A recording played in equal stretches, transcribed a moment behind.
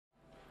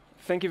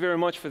Thank you very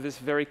much for this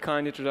very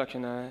kind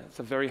introduction. It's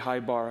a very high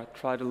bar. I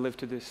try to live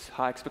to this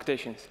high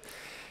expectations.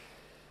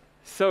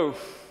 So,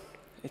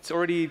 it's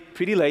already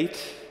pretty late.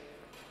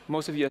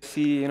 Most of you I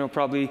see,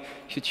 probably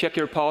should check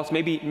your pulse.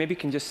 Maybe you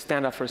can just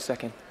stand up for a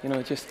second.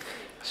 Just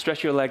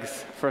stretch your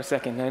legs for a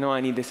second. I know I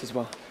need this as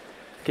well.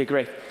 Okay,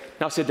 great.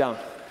 Now sit down.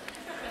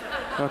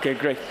 Okay,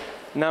 great.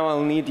 Now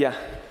I'll need,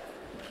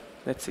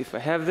 let's see if I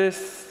have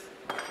this.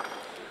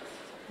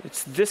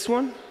 It's this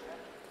one.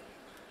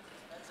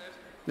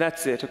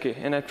 That's it, okay.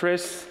 And I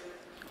press,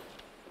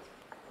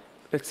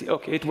 let's see,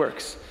 okay, it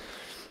works.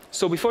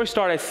 So before I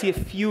start, I see a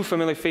few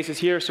familiar faces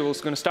here, so we're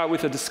going to start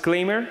with a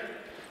disclaimer.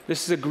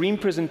 This is a green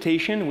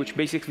presentation, which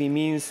basically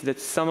means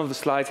that some of the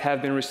slides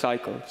have been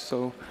recycled,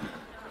 so.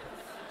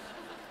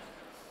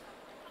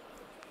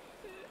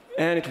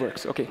 And it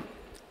works, okay.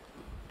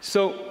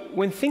 So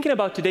when thinking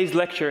about today's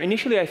lecture,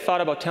 initially I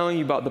thought about telling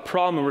you about the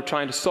problem we're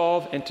trying to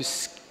solve and to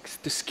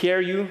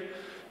scare you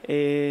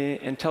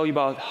and tell you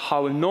about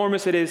how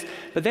enormous it is.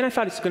 But then I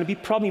thought it's going to be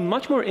probably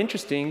much more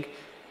interesting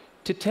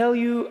to tell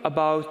you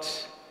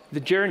about the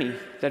journey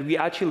that we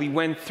actually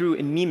went through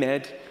in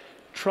MeMed,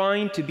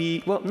 trying to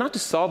be, well, not to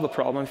solve the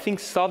problem. I think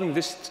solving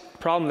this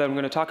problem that I'm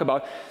going to talk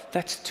about,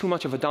 that's too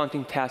much of a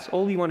daunting task.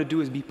 All we want to do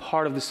is be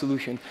part of the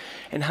solution.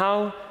 And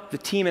how the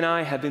team and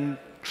I have been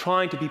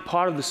trying to be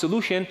part of the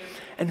solution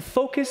and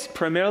focus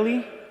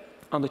primarily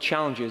on the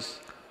challenges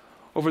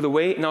over the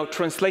way. Now,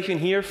 translation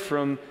here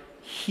from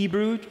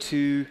Hebrew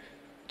to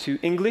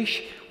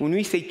English, when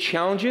we say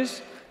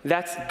challenges,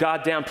 that's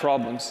goddamn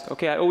problems,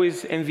 okay? I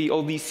always envy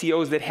all these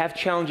CEOs that have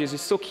challenges.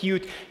 It's so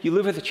cute. You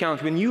live with a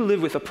challenge. When you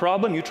live with a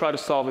problem, you try to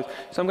solve it.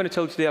 So I'm going to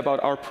tell you today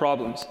about our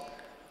problems.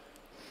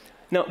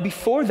 Now,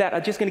 before that,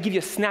 I'm just going to give you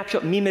a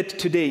snapshot MeMed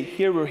today.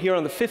 We're here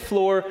on the 5th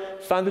floor,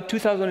 founded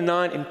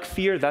 2009 in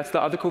Kfir. That's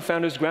the other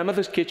co-founder's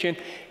grandmother's kitchen,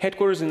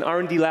 headquarters in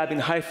R&D lab in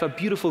Haifa,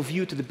 beautiful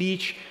view to the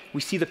beach. We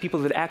see the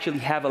people that actually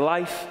have a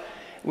life.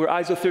 We're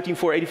ISO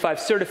 13485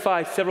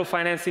 certified, several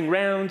financing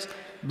rounds,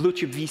 blue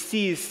chip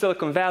VCs,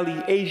 Silicon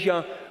Valley,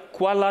 Asia,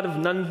 quite a lot of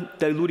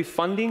non-dilutive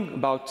funding,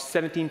 about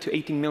 $17 to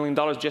 $18 million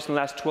just in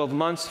the last 12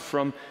 months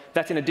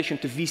that's in addition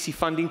to VC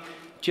funding,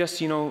 just,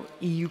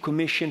 EU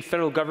Commission,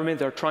 federal government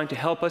that are trying to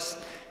help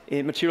us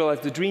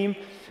materialize the dream.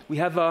 We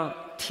have a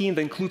team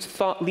that includes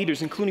thought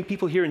leaders, including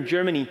people here in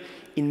Germany,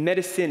 in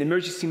medicine,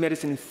 emergency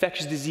medicine,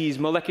 infectious disease,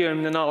 molecular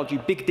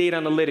immunology, big data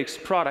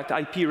analytics, product,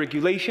 IP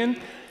regulation.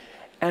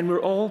 And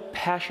we're all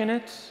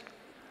passionate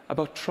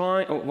about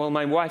trying,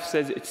 my wife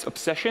says it's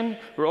obsession.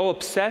 We're all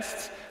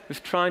obsessed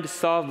with trying to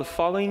solve the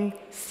following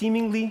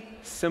seemingly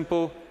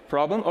simple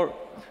problem.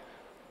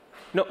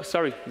 No,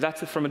 sorry,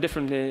 that's from a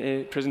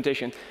different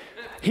presentation.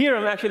 Here,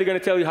 I'm actually going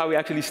to tell you how we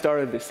actually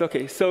started this.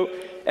 Okay, so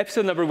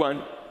episode number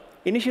 1.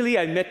 Initially,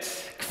 I met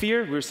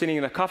Kfir. We were sitting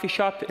in a coffee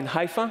shop in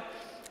Haifa,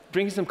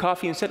 drinking some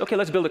coffee, and said, okay,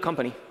 let's build a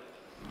company.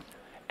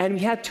 And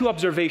we had 2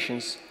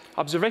 observations.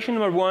 Observation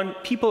number 1,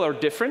 people are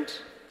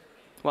different.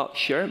 Well,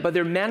 sure, but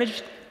they're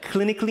managed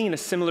clinically in a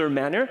similar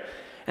manner,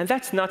 and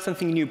that's not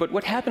something new. But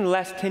what happened in the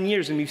last 10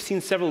 years, and we've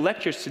seen several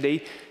lectures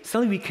today,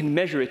 suddenly we can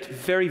measure it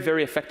very,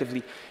 very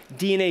effectively.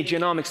 DNA,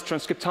 genomics,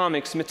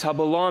 transcriptomics,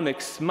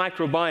 metabolomics,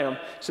 microbiome.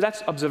 So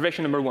that's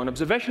observation number 1.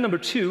 Observation number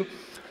 2,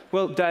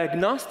 well,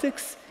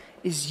 diagnostics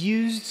is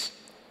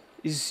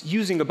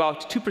using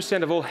about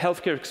 2% of all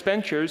healthcare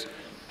expenditures,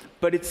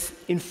 but it's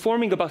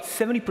informing about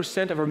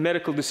 70% of our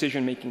medical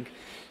decision making.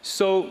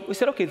 So we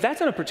said, okay,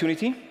 that's an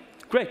opportunity.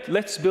 Great,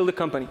 let's build a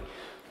company.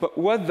 But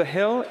what the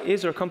hell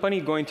is our company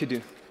going to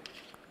do?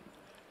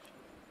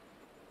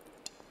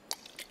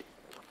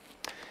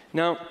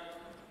 Now,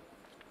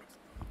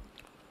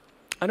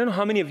 I don't know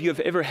how many of you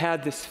have ever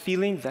had this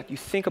feeling that you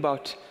think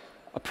about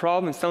a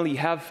problem and suddenly you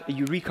have a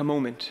eureka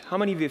moment. How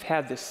many of you have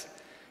had this?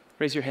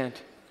 Raise your hand.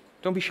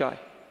 Don't be shy.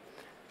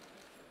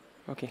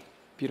 Okay,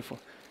 beautiful.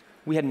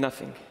 We had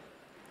nothing.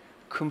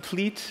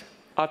 Complete,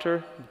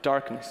 utter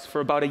darkness. For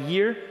about a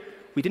year,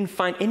 we didn't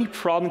find any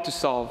problem to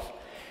solve.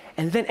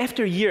 And then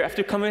after a year,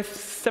 after coming with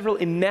several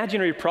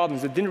imaginary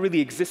problems that didn't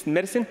really exist in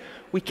medicine,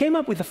 we came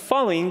up with the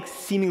following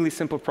seemingly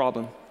simple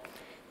problem.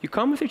 You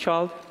come with your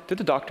child to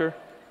the doctor,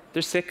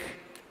 they're sick,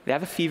 they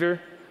have a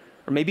fever,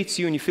 or maybe it's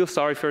you and you feel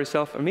sorry for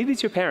yourself, or maybe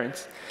it's your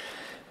parents.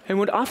 And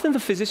what often the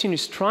physician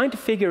is trying to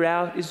figure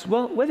out is,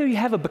 well, whether you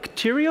have a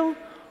bacterial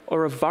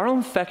or a viral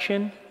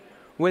infection,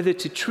 whether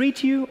to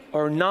treat you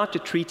or not to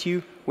treat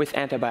you with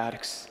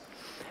antibiotics.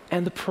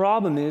 And the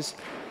problem is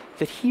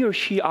that he or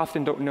she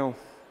often don't know,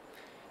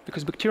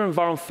 because bacterial and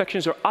viral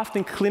infections are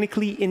often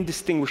clinically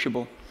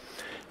indistinguishable.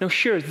 Now,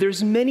 sure,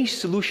 there's many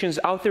solutions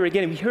out there.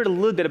 Again, we heard a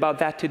little bit about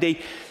that today.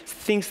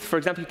 Things, for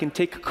example, you can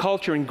take a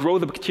culture and grow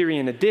the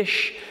bacteria in a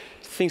dish,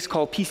 things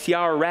called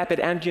PCR, rapid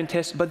antigen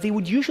tests, but they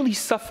would usually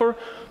suffer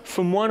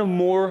from one or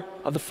more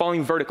of the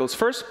following verticals.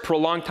 First,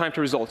 prolonged time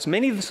to results.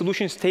 Many of the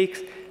solutions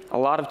take a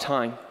lot of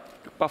time,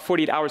 about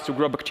 48 hours to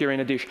grow bacteria in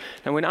a dish.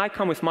 Now, when I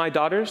come with my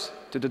daughters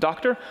to the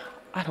doctor,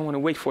 I don't want to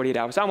wait 48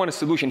 hours. I want a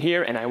solution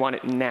here, and I want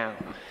it now.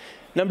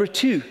 Number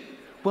 2,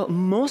 well,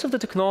 most of the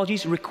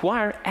technologies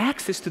require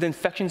access to the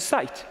infection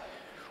site,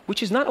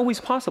 which is not always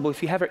possible. If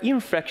you have an ear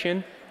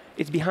infection,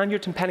 it's behind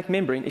your tympanic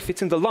membrane. If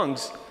it's in the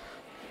lungs,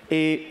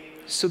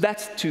 so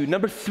that's 2.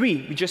 Number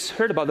 3, we just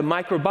heard about the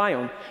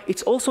microbiome.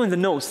 It's also in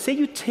the nose. Say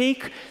you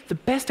take the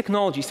best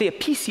technology, say a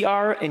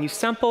PCR, and you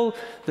sample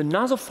the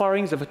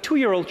nasopharynx of a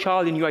 2-year-old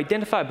child and you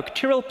identify a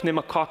bacterial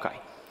pneumococci.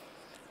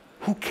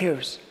 Who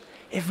cares?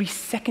 Every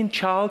second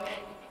child,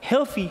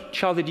 healthy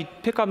child that you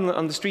pick up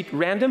on the street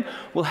random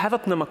will have a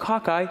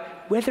pneumococci,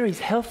 whether he's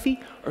healthy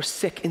or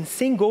sick. And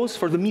same goes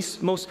for the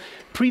most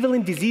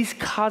prevalent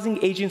disease-causing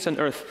agents on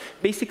Earth.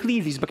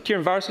 Basically, these bacteria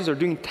and viruses are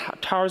doing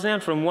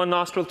Tarzan from one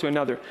nostril to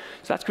another.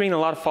 So that's creating a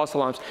lot of false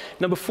alarms.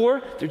 Number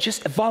 4, they're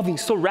just evolving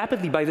so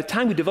rapidly. By the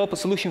time we develop a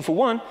solution for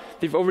one,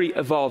 they've already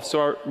evolved. So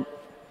our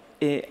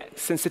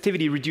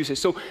sensitivity reduces.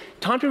 So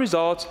time to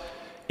results,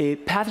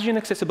 pathogen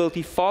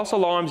accessibility, false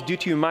alarms due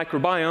to your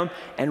microbiome,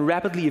 and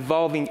rapidly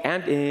evolving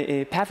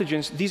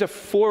pathogens. These are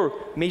 4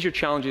 major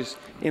challenges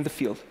in the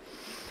field.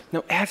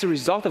 Now, as a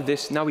result of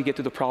this, now we get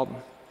to the problem.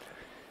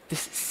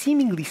 This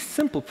seemingly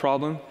simple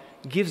problem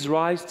gives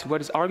rise to what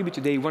is arguably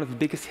today one of the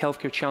biggest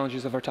healthcare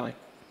challenges of our time.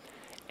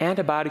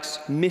 Antibiotics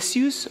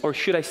misuse, or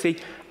should I say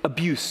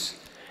abuse.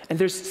 And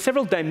there's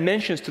several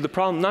dimensions to the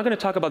problem. I'm not going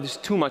to talk about this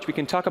too much. We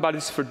can talk about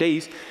this for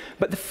days.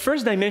 But the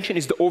first dimension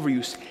is the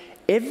overuse.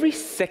 Every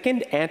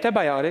second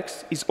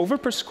antibiotics is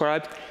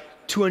overprescribed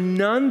to a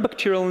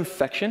non-bacterial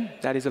infection,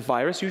 that is a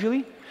virus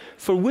usually,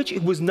 for which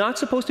it was not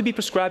supposed to be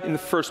prescribed in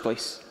the first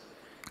place.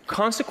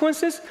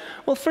 Consequences?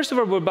 Well, first of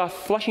all, we're about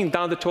flushing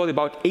down the toilet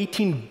about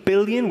 18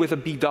 billion with a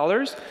B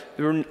dollars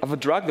of a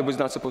drug that was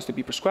not supposed to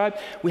be prescribed.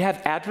 We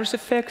have adverse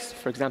effects,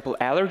 for example,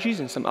 allergies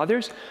and some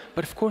others.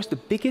 But of course, the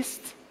biggest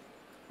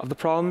of the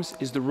problems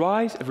is the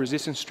rise of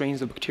resistant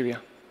strains of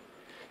bacteria.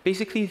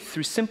 Basically,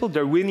 through simple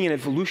Darwinian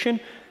evolution,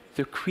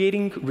 they're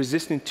creating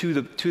resistance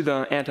to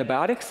the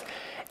antibiotics.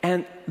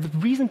 And the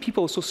reason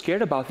people are so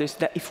scared about this is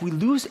that if we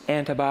lose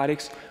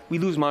antibiotics, we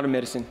lose modern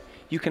medicine.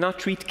 You cannot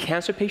treat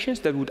cancer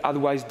patients that would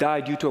otherwise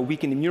die due to a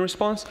weakened immune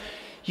response.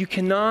 You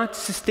cannot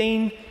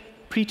sustain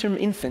preterm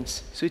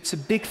infants. So it's a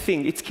big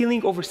thing. It's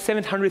killing over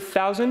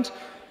 700,000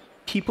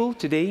 people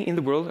today in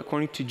the world,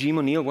 according to Jim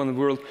O'Neill, one of the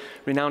world's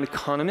renowned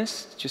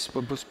economists, just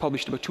was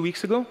published about 2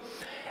 weeks ago.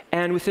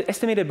 And with an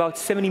estimated about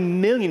 70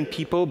 million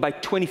people by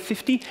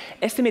 2050,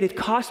 estimated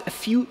cost a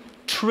few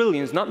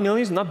trillions, not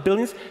millions, not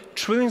billions,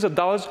 trillions of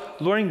dollars,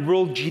 lowering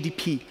world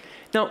GDP.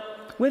 Now,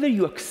 whether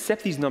you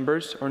accept these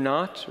numbers or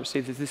not, or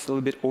say that this is a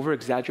little bit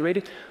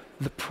over-exaggerated,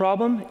 the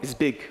problem is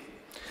big.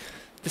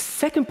 The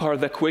second part of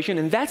the equation,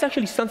 and that's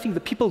actually something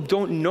that people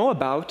don't know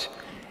about,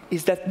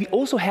 is that we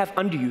also have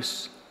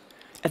underuse.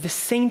 At the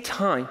same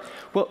time,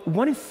 well,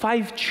 1 in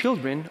 5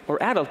 children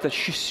or adults that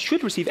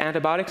should receive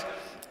antibiotics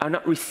are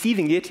not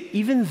receiving it,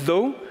 even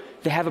though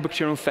they have a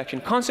bacterial infection.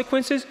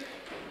 Consequences,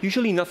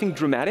 usually nothing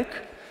dramatic.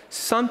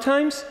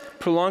 Sometimes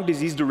prolonged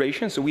disease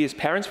duration. So we as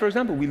parents, for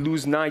example, we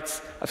lose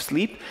nights of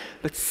sleep.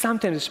 But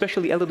sometimes,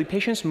 especially elderly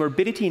patients,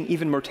 morbidity and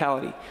even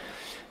mortality.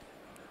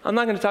 I'm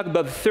not going to talk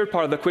about the third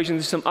part of the equation.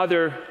 There's some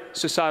other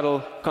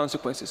societal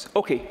consequences.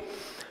 Okay,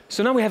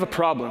 so now we have a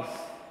problem.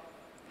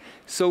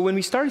 So when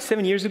we started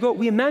 7 years ago,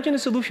 we imagined a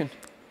solution.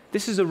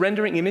 This is a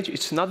rendering image.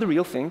 It's not the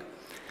real thing.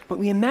 But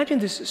we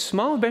imagined this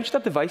small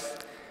benchtop device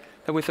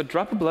that with a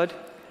drop of blood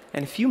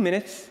and a few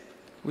minutes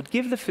would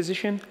give the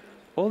physician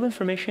all the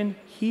information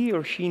he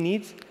or she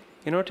needs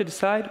in order to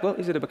decide, well,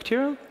 is it a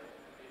bacterial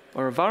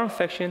or a viral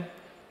infection?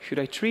 Should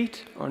I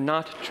treat or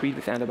not treat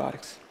with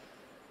antibiotics?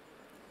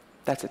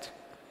 That's it.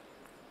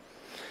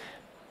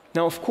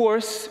 Now, of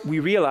course,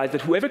 we realize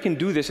that whoever can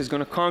do this is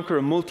going to conquer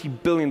a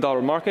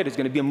multi-billion-dollar market. It's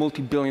going to be a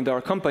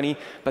multi-billion-dollar company,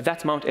 but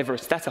that's Mount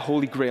Everest. That's a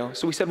holy grail.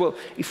 So we said, well,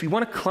 if we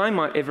want to climb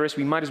Mount Everest,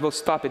 we might as well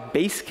stop at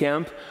base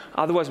camp.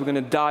 Otherwise, we're going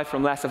to die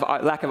from lack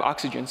of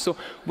oxygen. So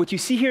what you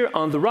see here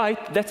on the right,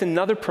 that's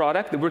another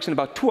product that works in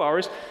about 2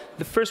 hours.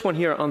 The first one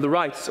here on the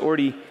right has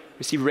already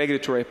received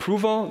regulatory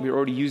approval. We're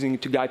already using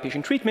it to guide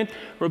patient treatment.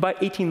 We're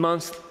about 18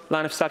 months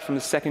line of sight from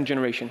the 2nd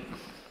generation.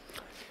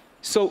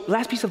 So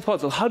last piece of the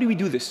puzzle, how do we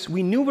do this?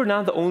 We knew we're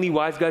not the only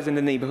wise guys in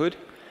the neighborhood,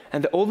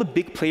 and that all the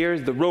big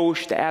players, the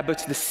Roche, the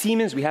Abbotts, the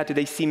Siemens, we had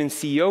today Siemens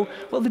CEO,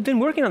 well, they've been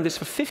working on this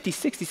for 50,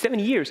 60,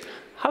 70 years.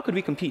 How could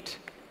we compete?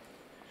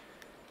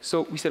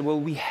 So we said, well,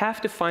 we have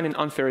to find an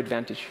unfair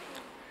advantage.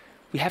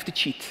 We have to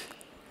cheat.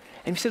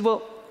 And we said,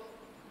 well,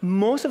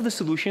 most of the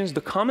solutions, the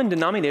common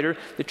denominator,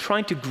 they're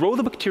trying to grow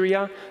the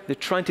bacteria, they're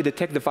trying to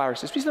detect the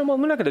viruses. We said, well,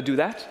 we're not going to do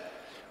that.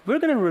 We're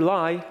going to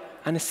rely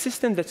on a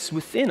system that's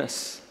within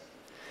us.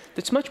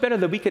 That's much better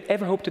than we could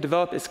ever hope to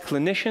develop as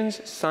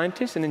clinicians,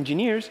 scientists, and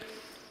engineers,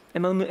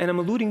 and I'm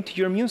alluding to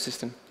your immune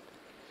system.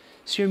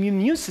 So your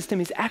immune system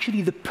is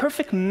actually the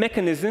perfect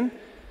mechanism,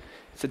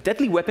 it's a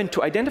deadly weapon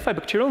to identify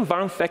bacterial and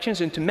viral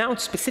infections and to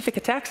mount specific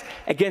attacks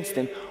against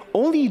them.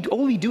 All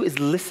we do is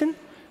listen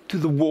to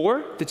the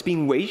war that's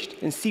being waged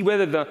and see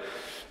whether the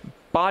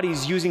body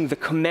is using the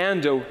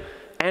commando,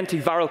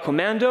 antiviral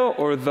commando,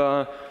 or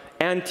the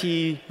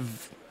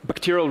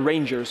antibacterial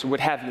rangers, or what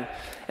have you.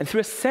 And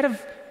through a set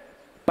of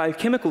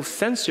biochemical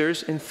sensors,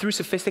 and through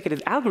sophisticated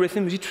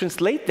algorithms, you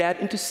translate that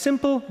into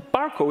simple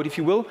barcode, if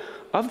you will,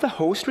 of the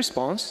host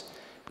response,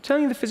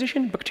 telling the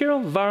physician bacterial,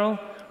 viral,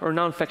 or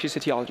non-infectious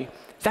etiology.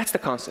 That's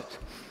the concept.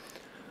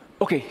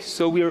 Okay,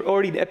 so we are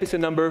already at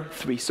episode number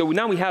 3. So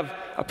now we have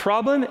a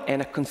problem and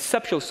a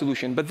conceptual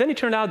solution. But then it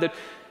turned out that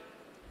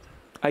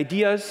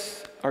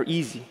ideas are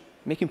easy.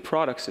 Making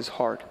products is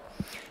hard.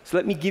 So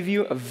let me give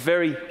you a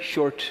very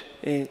short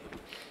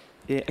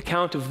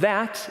account of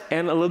that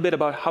and a little bit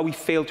about how we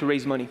failed to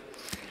raise money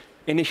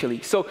initially.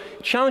 So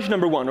challenge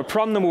number 1, or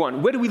problem number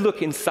 1, where do we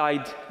look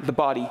inside the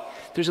body?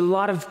 There's a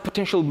lot of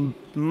potential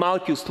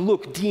molecules to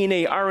look,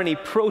 DNA, RNA,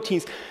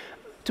 proteins.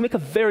 To make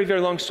a very,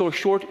 very long story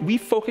short, we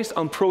focused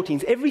on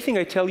proteins. Everything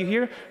I tell you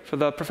here, for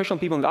the professional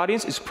people in the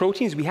audience, is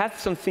proteins. We have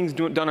some things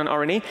done on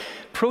RNA.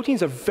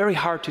 Proteins are very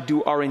hard to do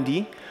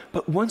R&D,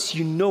 but once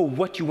you know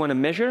what you want to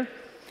measure,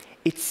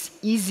 it's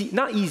easy,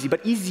 not easy, but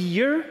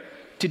easier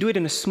to do it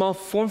in a small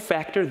form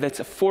factor that's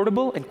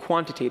affordable and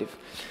quantitative.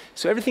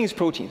 So everything is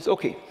proteins.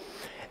 Okay.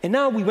 And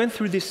now we went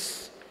through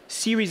this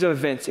series of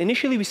events.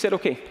 Initially, we said,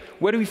 okay,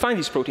 where do we find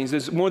these proteins?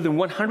 There's more than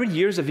 100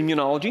 years of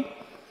immunology.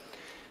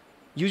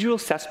 Usual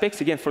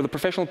suspects, again, for the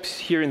professionals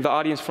here in the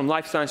audience from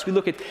life science, we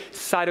look at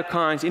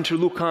cytokines,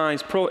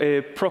 interleukins,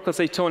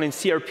 procalcitonin,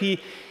 CRP.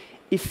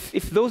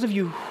 If those of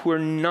you who are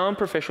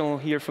non-professional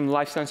here from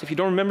life science, if you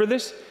don't remember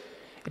this,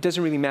 it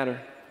doesn't really matter,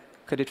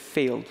 because it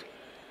failed.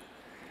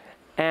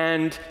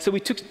 And so we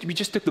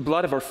just took the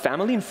blood of our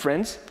family and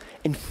friends,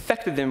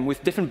 infected them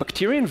with different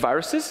bacteria and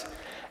viruses,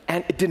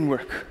 and it didn't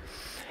work.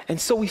 And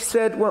so we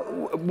said, well,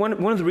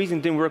 one of the reasons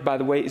it didn't work, by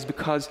the way, is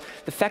because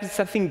the fact that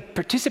something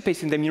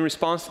participates in the immune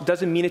response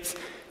doesn't mean it's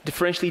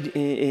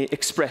differentially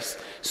expressed.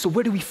 So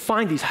where do we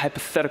find these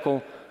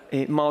hypothetical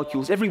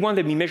molecules? Every one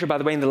that we measure, by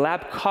the way, in the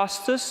lab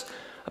costs us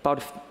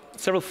about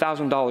several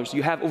 $1,000s.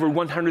 You have over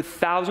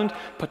 100,000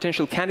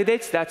 potential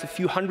candidates. That's a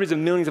few hundreds of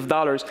millions of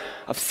dollars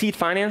of seed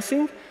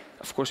financing.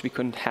 Of course, we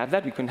couldn't have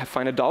that. We couldn't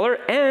find a dollar.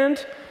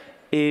 And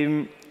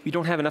we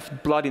don't have enough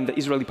blood in the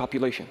Israeli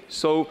population.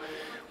 So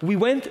we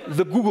went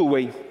the Google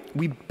way.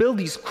 We built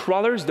these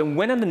crawlers, then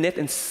went on the net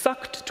and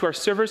sucked to our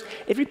servers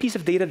every piece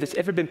of data that's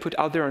ever been put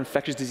out there on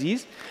infectious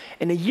disease.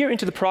 And a year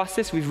into the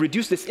process, we've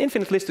reduced this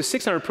infinite list to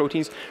 600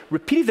 proteins,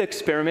 repeated the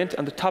experiment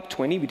on the top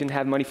 20. We didn't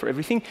have money for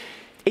everything.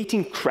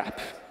 18 crap.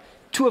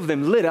 2 of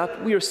them lit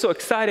up. We were so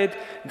excited.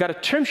 Got a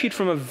term sheet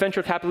from a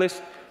venture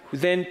capitalist who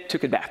then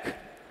took it back.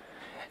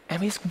 And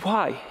we asked,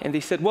 why? And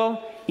they said,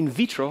 well, in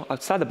vitro,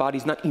 outside the body,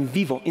 is not in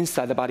vivo,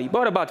 inside the body.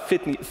 What about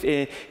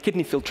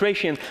kidney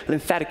filtration,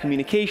 lymphatic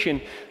communication,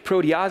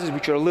 proteases,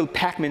 which are little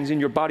Pac-Mans in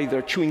your body that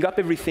are chewing up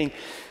everything.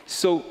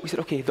 So we said,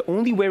 okay, the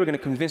only way we're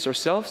going to convince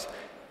ourselves,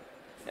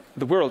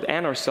 the world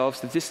and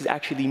ourselves, that this is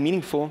actually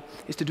meaningful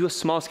is to do a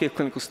small-scale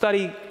clinical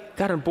study.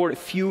 Got on board a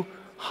few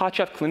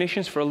hotshot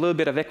clinicians for a little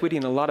bit of equity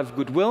and a lot of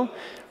goodwill.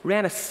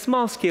 Ran a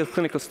small-scale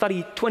clinical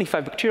study,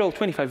 25 bacterial,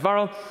 25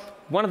 viral.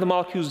 One of the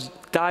molecules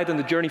died on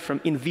the journey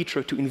from in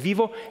vitro to in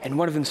vivo, and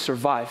one of them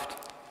survived.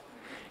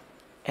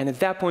 And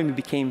at that point, we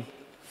became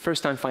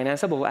first-time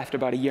financeable after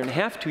about 1.5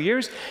 years, 2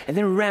 years, and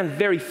then we ran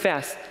very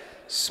fast,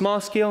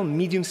 small-scale,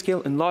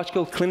 medium-scale, and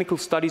large-scale clinical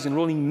studies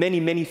enrolling many,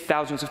 many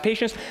thousands of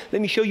patients.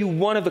 Let me show you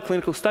one of the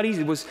clinical studies.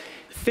 It was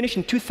finished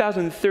in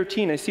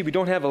 2013. I see we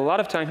don't have a lot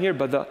of time here,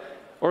 but the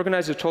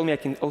organizer told me I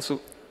can also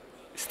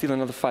steal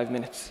another 5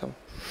 minutes. So,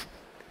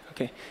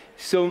 okay.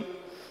 So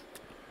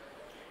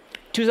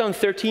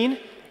 2013,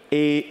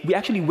 we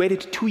actually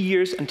waited 2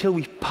 years until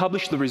we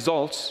published the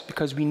results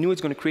because we knew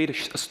it's going to create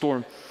a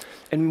storm.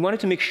 And we wanted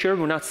to make sure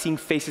we're not seeing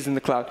faces in the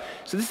cloud.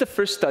 So this is the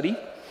first study.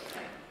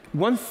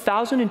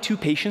 1,002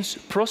 patients,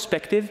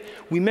 prospective.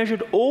 We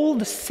measured all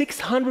the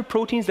 600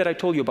 proteins that I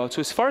told you about. So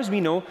as far as we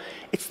know,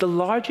 it's the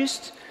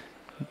largest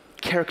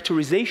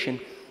characterization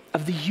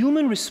of the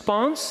human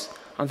response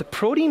on the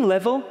protein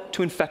level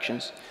to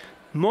infections.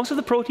 Most of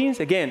the proteins,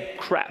 again,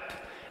 crap.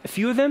 A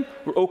few of them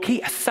were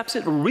okay, a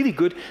subset were really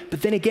good,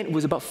 but then again, it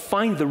was about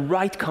finding the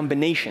right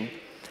combination.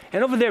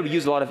 And over there, we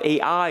used a lot of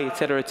AI, et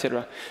cetera, et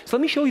cetera. So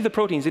let me show you the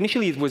proteins.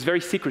 Initially, it was very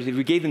secretive.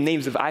 We gave them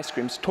names of ice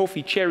creams,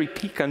 toffee, cherry,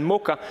 pecan,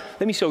 mocha.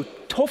 Let me show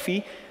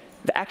toffee.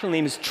 The actual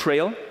name is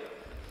trail.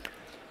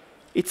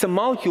 It's a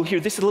molecule here.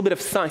 This is a little bit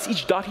of science.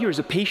 Each dot here is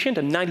a patient,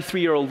 a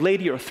 93-year-old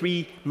lady or a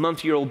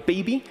 3-month-old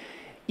baby.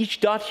 Each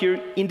dot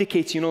here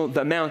indicates,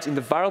 the amount in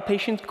the viral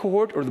patient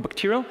cohort or the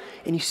bacterial.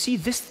 And you see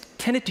this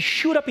tended to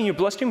shoot up in your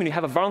bloodstream when you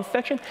have a viral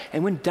infection,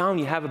 and went down,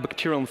 you have a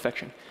bacterial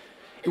infection.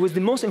 It was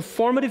the most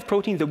informative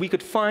protein that we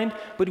could find,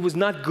 but it was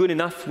not good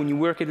enough when you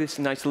work at this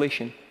in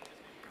isolation.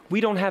 We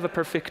don't have a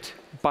perfect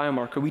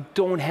biomarker. We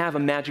don't have a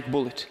magic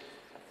bullet.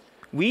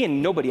 We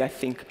and nobody, I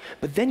think.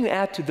 But then you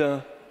add to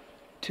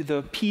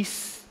the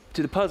piece,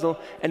 to the puzzle,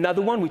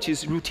 another one which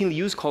is routinely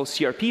used called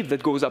CRP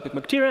that goes up with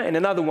bacteria, and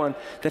another one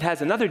that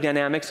has another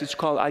dynamics, it's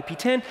called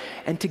IP10,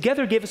 and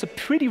together gave us a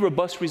pretty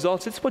robust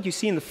results. That's what you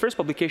see in the first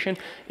publication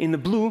in the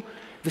blue.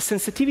 The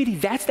sensitivity,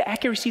 that's the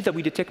accuracy that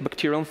we detect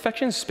bacterial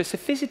infections.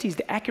 Specificity is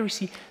the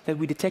accuracy that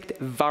we detect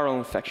viral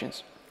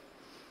infections.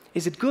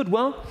 Is it good?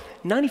 Well,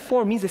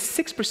 94 means that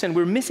 6%,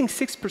 we're missing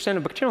 6%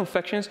 of bacterial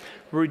infections.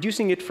 We're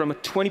reducing it from a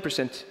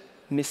 20%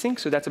 missing,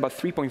 so that's about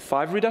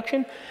 3.5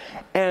 reduction.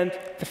 And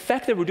the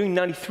fact that we're doing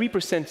 93%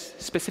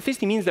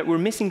 specificity means that we're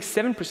missing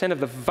 7% of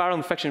the viral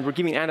infections. We're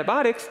giving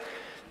antibiotics.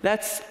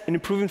 That's an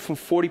improvement from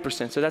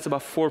 40%, so that's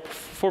about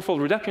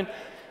fourfold reduction.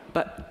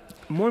 But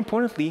more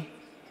importantly,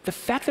 the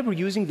fact that we're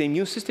using the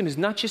immune system is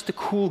not just a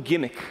cool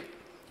gimmick.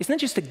 It's not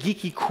just a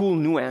geeky, cool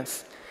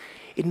nuance.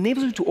 It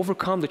enables you to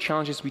overcome the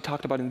challenges we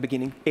talked about in the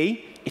beginning.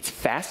 A, it's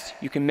fast.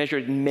 You can measure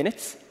it in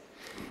minutes.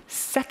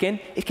 Second,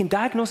 it can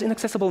diagnose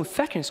inaccessible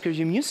infections because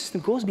your immune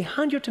system goes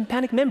behind your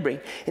tympanic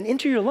membrane and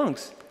into your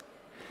lungs.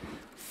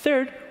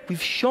 Third,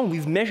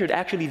 we've measured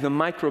actually the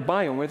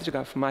microbiome. Where did you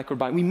go for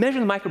microbiome? We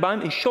measured the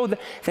microbiome and showed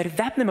that if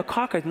that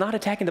pneumococca is not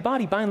attacking the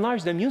body, by and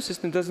large, the immune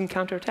system doesn't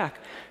counterattack.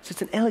 So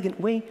it's an elegant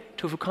way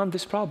to overcome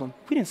this problem.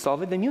 We didn't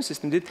solve it, the immune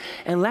system did.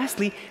 And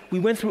lastly, we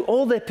went through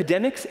all the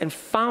epidemics and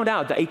found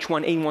out the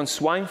H1N1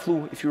 swine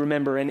flu, if you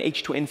remember, and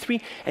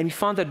H2N3, and we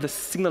found that the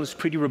signal is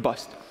pretty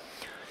robust.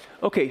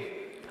 Okay,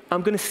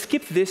 I'm going to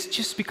skip this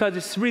just because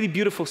it's really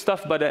beautiful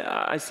stuff, but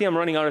I see I'm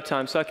running out of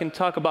time, so I can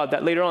talk about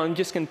that later on. I'm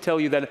just going to tell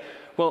you that,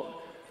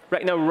 well,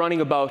 right now, we're running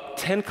about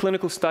 10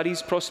 clinical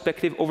studies,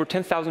 prospective, over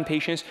 10,000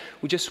 patients.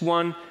 We just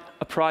won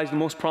a prize, the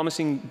most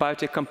promising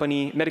biotech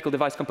company, medical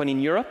device company in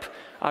Europe,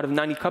 out of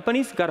 90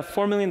 companies. Got a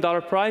 $4 million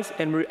prize,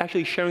 and we're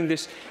actually sharing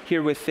this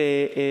here with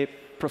a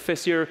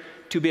Professor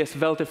Tobias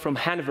Welter from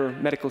Hanover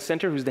Medical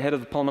Center, who's the head of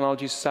the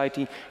Pulmonology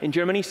Society in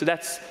Germany. So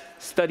that's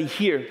study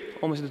here,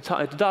 almost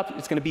at the top.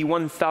 It's going to be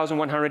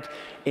 1,100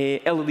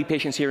 elderly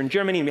patients here in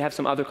Germany, and we have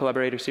some other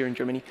collaborators here in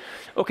Germany.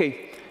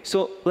 Okay,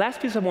 so last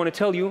piece I want to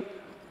tell you.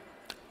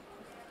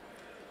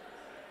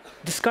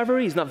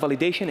 Discovery is not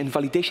validation, and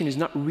validation is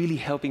not really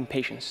helping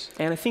patients.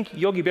 And I think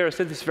Yogi Berra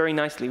said this very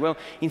nicely. Well,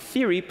 in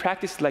theory,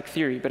 practice is like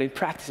theory, but in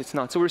practice, it's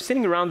not. So we're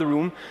sitting around the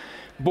room,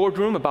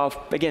 boardroom,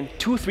 about, again,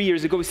 2 or 3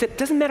 years ago. We said, it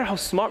doesn't matter how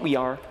smart we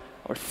are,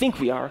 or think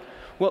we are,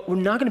 well, we're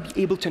not going to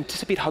be able to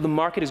anticipate how the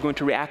market is going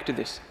to react to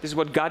this. This is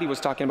what Gadi was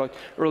talking about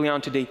early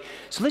on today.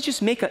 So let's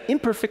just make an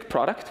imperfect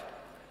product.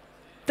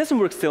 It doesn't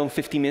work still in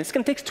 15 minutes. It's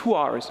going to take 2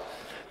 hours.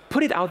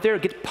 Put it out there,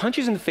 get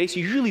punches in the face.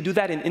 You usually do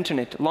that in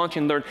internet, launch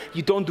and learn.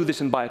 You don't do this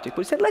in biotech. But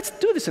we said, let's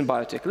do this in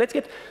biotech. Let's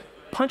get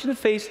punch in the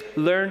face,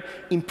 learn,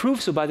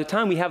 improve. So by the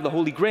time we have the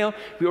holy grail,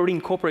 we already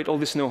incorporate all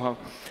this know-how.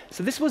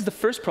 So this was the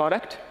first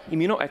product,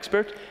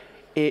 ImmunoExpert.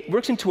 It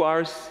works in 2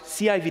 hours,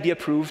 CIVD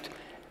approved.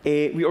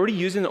 We already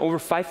use it in over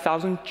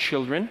 5,000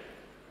 children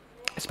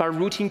as part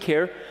of routine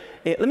care.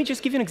 Let me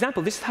just give you an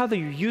example. This is how the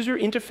user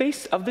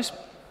interface of this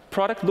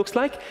product looks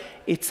like.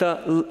 It's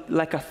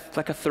like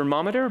a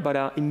thermometer, but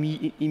an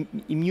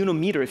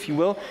immunometer, if you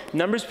will.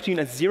 Numbers between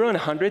a 0 and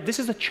 100. This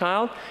is a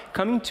child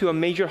coming to a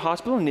major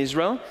hospital in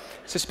Israel.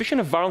 Suspicion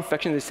of viral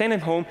infection. They send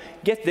him home.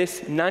 Get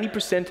this,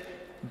 90%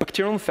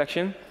 bacterial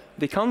infection.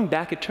 They come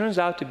back. It turns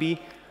out to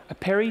be a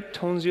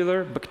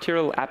peritonsillar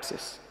bacterial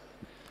abscess.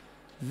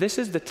 This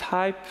is the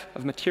type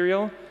of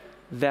material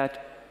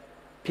that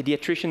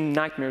pediatrician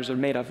nightmares are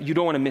made of. You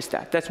don't want to miss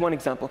that. That's one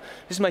example.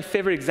 This is my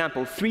favorite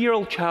example.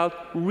 3-year-old child,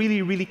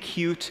 really, really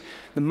cute.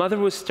 The mother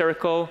was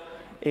hysterical,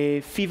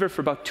 a fever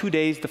for about 2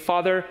 days. The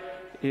father,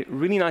 a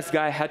really nice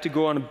guy, had to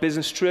go on a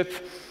business trip.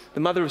 The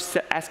mother was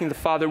asking the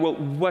father, well,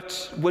 what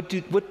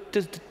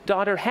does the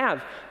daughter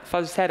have? The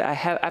father said, I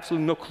have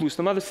absolutely no clue. So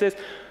the mother says,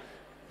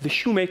 the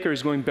shoemaker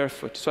is going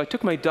barefoot. So I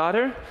took my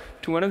daughter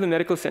to one of the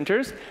medical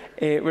centers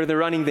where they're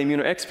running the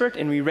ImmunoExpert,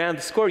 and we ran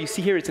the score. You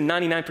see here, it's a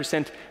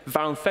 99%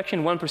 viral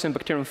infection, 1%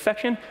 bacterial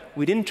infection.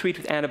 We didn't treat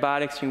with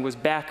antibiotics. She was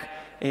back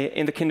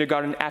in the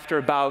kindergarten after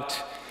about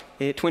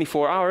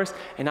 24 hours,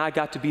 and I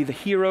got to be the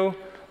hero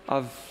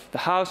of the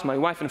house, my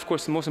wife, and of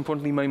course, most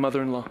importantly, my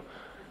mother-in-law.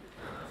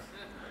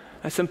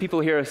 Some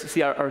people here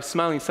are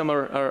smiling, some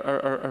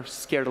are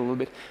scared a little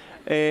bit.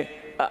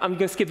 I'm going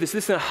to skip this.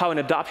 This is how an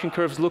adoption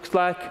curve looks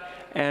like,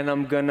 and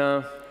I'm going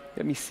to,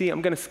 let me see,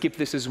 I'm going to skip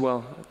this as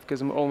well because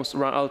I'm almost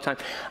around out of time.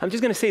 I'm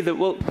just going to say that,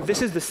 well,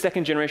 this is the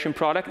second generation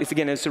product. It's,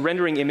 again, it's a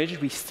rendering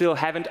image. We still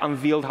haven't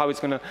unveiled how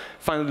it's going to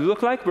finally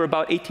look like. We're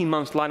about 18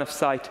 months line of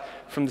sight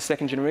from the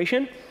second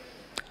generation.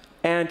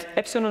 And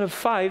episode number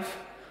 5,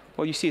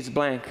 well, you see it's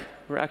blank.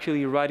 We're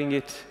actually writing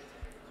it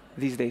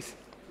these days.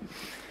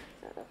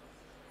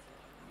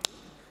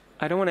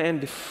 I don't want to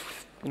end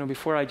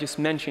before I just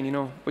mention,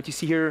 what you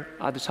see here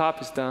at the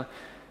top is the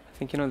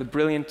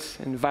brilliant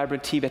and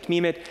vibrant team at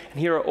MeMed, and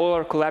here are all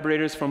our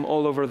collaborators from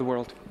all over the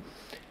world.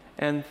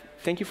 And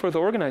thank you for the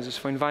organizers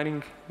for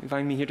inviting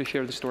me here to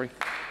share the story.